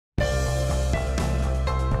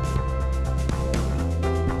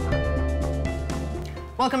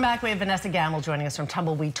Welcome back. We have Vanessa Gamble joining us from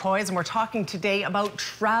Tumbleweed Toys, and we're talking today about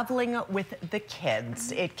traveling with the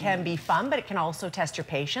kids. It can be fun, but it can also test your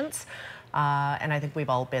patience. And I think we've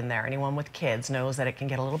all been there. Anyone with kids knows that it can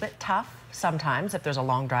get a little bit tough sometimes if there's a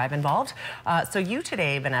long drive involved. So you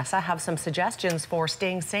today, Vanessa, have some suggestions for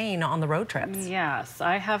staying sane on the road trips. Yes,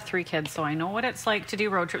 I have 3 kids, so I know what it's like to do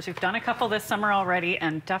road trips. We've done a couple this summer already,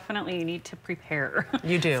 and definitely you need to prepare.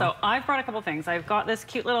 You do. So I've brought a couple ththings. I've got this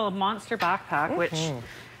cute little monster backpack, which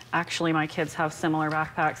actually my kids have similar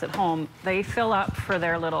backpacks at home. They fill up for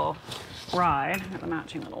their little ride. I have a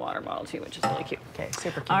matching little water bottle too, which is really cute. Okay,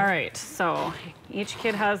 super cute. All right, so each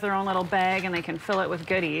kid has their own little bag and they can fill it with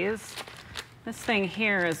goodies. This thing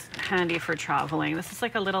here is handy for traveling. This is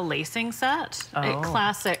like a little lacing set. A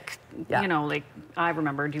classic, you know, like I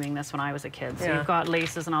remember doing this when I was a kid. So you've got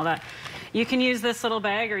laces and all that. You can use this little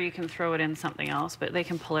bag or you can throw it in something else, but they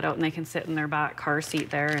can pull it out and they can sit in their back car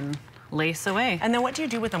seat there and lace away. And then what do you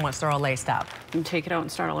do with them once they're all laced up? And take it out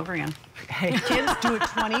and start all over again. Hey, kids do it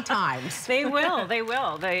 20 times. They will, they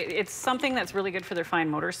will. It's something that's really good for their fine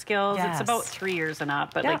motor skills. Yes. It's about 3 years and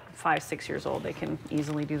up, but like 5, 6 years old, they can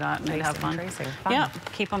easily do that and they'd have fun. Fun. Yeah,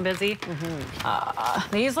 keep them busy.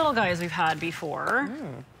 These little guys we've had before.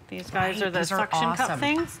 These guys are the suction cup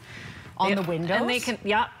things. On the windows? And they can,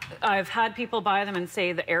 I've had people buy them and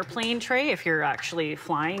say the airplane tray, if you're actually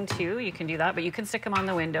flying too, you can do that, but you can stick them on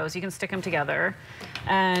the windows, you can stick them together.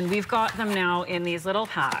 And we've got them now in these little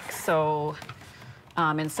packs. So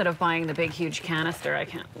instead of buying the big, huge canister, I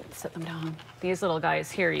can't sit them down. These little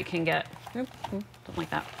guys here, you can get, something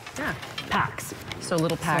like that. Yeah, packs. So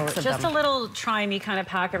little packs of just them. a little try-me kind of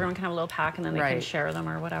pack. Everyone can have a little pack and then they can share them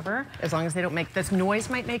or whatever. As long as they don't make, this noise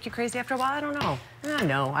might make you crazy after a while, I don't know.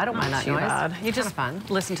 No, I don't mind that noise. Bad. You just fun.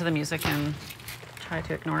 Listen to the music and try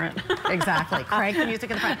to ignore it. Exactly. Crank the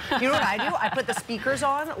music in the front. You know what I do? I put the speakers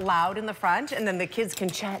on loud in the front and then the kids can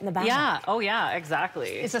chat in the back. Yeah. Oh yeah, exactly.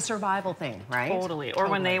 It's a survival thing, right? Totally. Or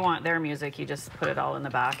when they want their music, you just put it all in the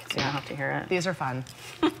back so you don't have to hear it. These are fun.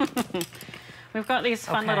 We've got these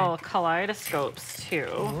fun little kaleidoscopes too.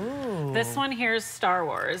 Ooh. This one here is Star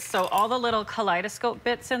Wars. So all the little kaleidoscope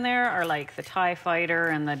bits in there are like the TIE Fighter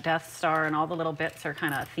and the Death Star, and all the little bits are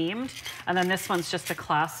kind of themed. And then this one's just a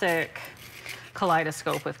classic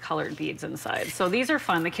kaleidoscope with colored beads inside. So these are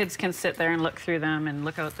fun. The kids can sit there and look through them and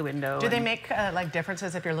look out the window. Do they make like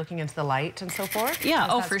differences if you're looking into the light and so forth? Yeah,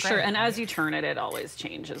 oh for sure. And as you turn it, it always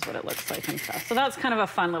changes what it looks like and stuff. So that's kind of a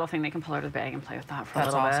fun little thing. They can pull out of the bag and play with that for a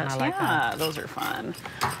little bit. I like that. Those are fun.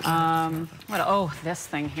 This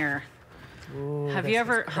thing here. Ooh, have you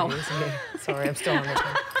ever? Sorry, I'm still on this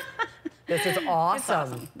one. This is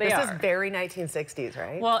awesome. This is very 1960s,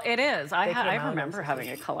 right? Well, it is. I remember having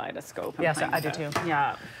a kaleidoscope. Yes, I do too.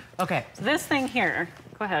 Yeah. Okay. So this thing here,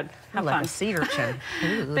 go ahead, have fun. Like a sea urchin.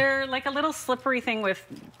 They're like a little slippery thing with,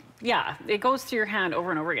 it goes through your hand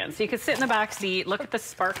over and over again. So you could sit in the back seat, look at the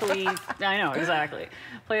sparkly, I know, exactly.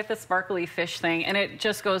 Play with the sparkly fish thing, and it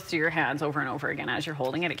just goes through your hands over and over again. As you're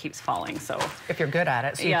holding it, it keeps falling, so. If you're good at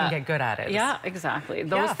it, so you can get good at it. Yeah, exactly.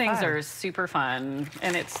 Those things are super fun,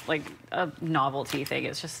 and it's like a novelty thing.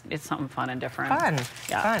 It's something fun and different.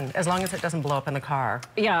 Fun, as long as it doesn't blow up in the car.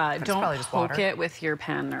 Yeah, don't poke it with your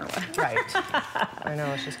pen or what. Right. I know,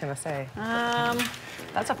 I was just gonna say.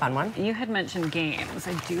 That's a fun one. You had mentioned games.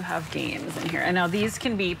 I do have games in here. And now these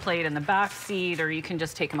can be played in the back seat, or you can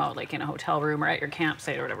just take them out like in a hotel room or at your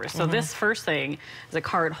campsite or whatever. So this first thing is a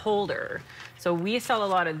card holder. So we sell a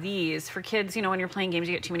lot of these for kids. You know, when you're playing games,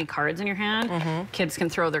 you get too many cards in your hand. Kids can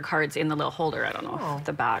throw their cards in the little holder. I don't know if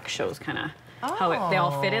the back shows kind of how they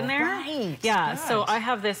all fit in there. Right. Yeah, so I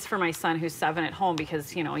have this for my son who's 7 at home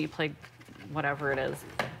because, you know, you play whatever it is,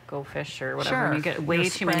 Go Fish or whatever, and you get way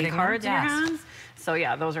too many cards in your hands. So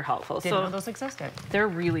yeah, those are helpful. Didn't know those existed. They're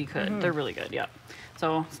really good. They're really good, yeah.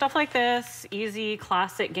 So stuff like this, easy,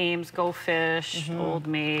 classic games, Go Fish, Old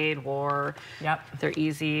Maid, War. Yep. They're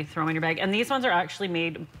easy, throw them in your bag. And these ones are actually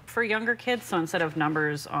made for younger kids, so instead of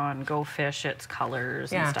numbers on Go Fish, it's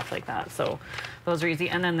colors and stuff like that. So those are easy.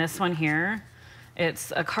 And then this one here,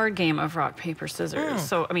 it's a card game of rock, paper, scissors.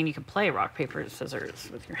 So, I mean, you can play rock, paper, scissors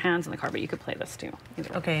with your hands in the card, but you could play this too.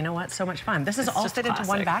 Okay, you know what? So much fun. This is all fit into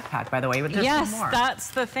one backpack, by the way. But there's some more.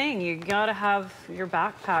 That's the thing. You gotta have your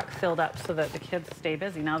backpack filled up so that the kids stay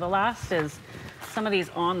busy. Now, the last is some of these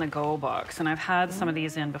on-the-go books, and I've had some of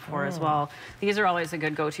these in before as well. These are always a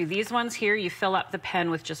good go-to. These ones here, you fill up the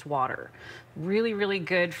pen with just water. Really, really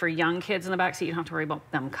good for young kids in the backseat. You don't have to worry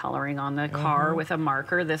about them coloring on the car with a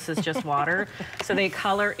marker. This is just water. So they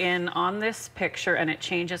color in on this picture and it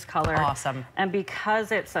changes color. Awesome. And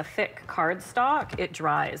because it's a thick cardstock, it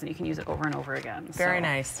dries and you can use it over and over again. Very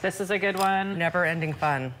nice. This is a good one. Never ending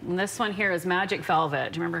fun. And this one here is Magic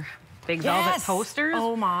Velvet. Do you remember big velvet posters?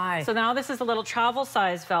 Oh my. So now this is a little travel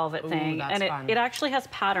size velvet thing. That's and fun. it actually has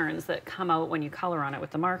patterns that come out when you color on it with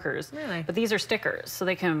the markers. Really? But these are stickers. So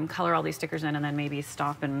they can color all these stickers in and then maybe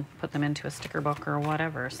stop and put them into a sticker book or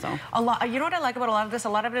whatever. So a lot. You know what I like about a lot of this? A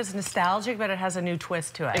lot of it is nostalgic, but it has a new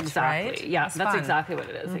twist to it. Exactly. Right? Yeah, that's fun. Exactly what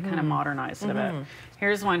it is. They kind of modernized it a bit.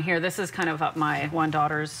 Here's one here. This is kind of up my one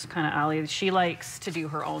daughter's kind of alley. She likes to do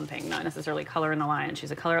her own thing, not necessarily color in the lines. She's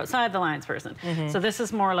a color outside the lines person. So this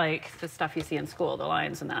is more like the stuff you see in school, the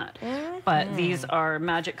lines and that. But these are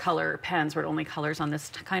magic color pens where it only colors on this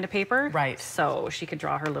kind of paper. Right. So she could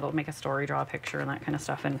draw her little, make a story, draw a picture and that kind of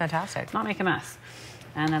stuff. And fantastic. Not make a mess.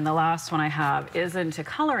 And then the last one I have is into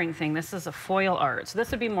coloring thing. This is a foil art. So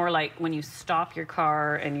this would be more like when you stop your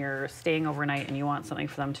car and you're staying overnight and you want something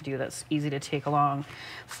for them to do that's easy to take along.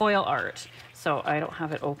 Foil art. So I don't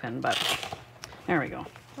have it open, but there we go.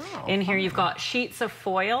 Oh, in here you've got sheets of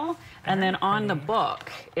foil and then on the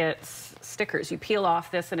book it's stickers. You peel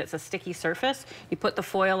off this and it's a sticky surface. You put the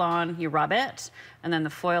foil on, you rub it, and then the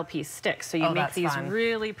foil piece sticks. So you make these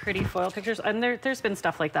really pretty foil pictures. And there's been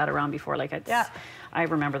stuff like that around before. Like I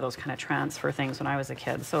remember those kind of transfer things when I was a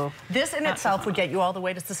kid. So this in itself would get you all the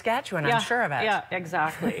way to Saskatchewan, I'm sure of it. Yeah,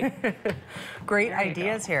 exactly. Great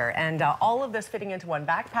ideas here. And all of this fitting into one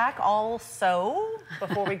backpack. Also,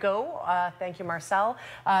 before we go, thank you, Marcel.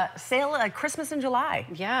 Sale at Christmas in July.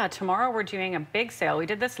 Yeah, tomorrow we're doing a big sale. We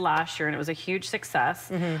did this last year and it was a huge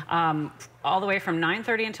success. All the way from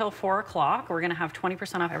 9:30 until 4 o'clock. We're going to have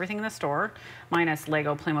 20% off everything in the store, minus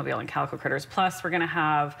Lego, Playmobil, and Calico Critters. Plus, we're going to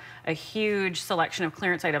have a huge selection of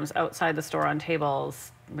clearance items outside the store on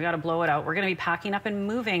tables. We got to blow it out. We're going to be packing up and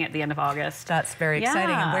moving at the end of August. That's very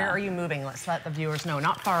exciting. And where are you moving? Let's let the viewers know.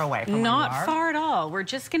 Not far away from where you are. Not far at all. We're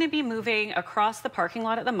just going to be moving across the parking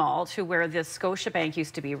lot at the mall to where the Scotia Bank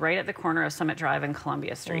used to be, right at the corner of Summit Drive and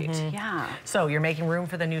Columbia Street. Yeah. So you're making room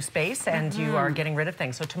for the new space and you are getting rid of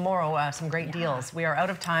things. So tomorrow, some great deals. We are out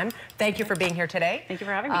of time. Thank you for being here today. Thank you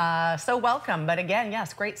for having me. So welcome. But again,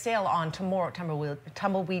 yes, great sale on tomorrow,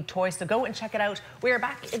 Tumbleweed Toys. So go and check it out. We are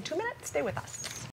back in 2 minutes. Stay with us.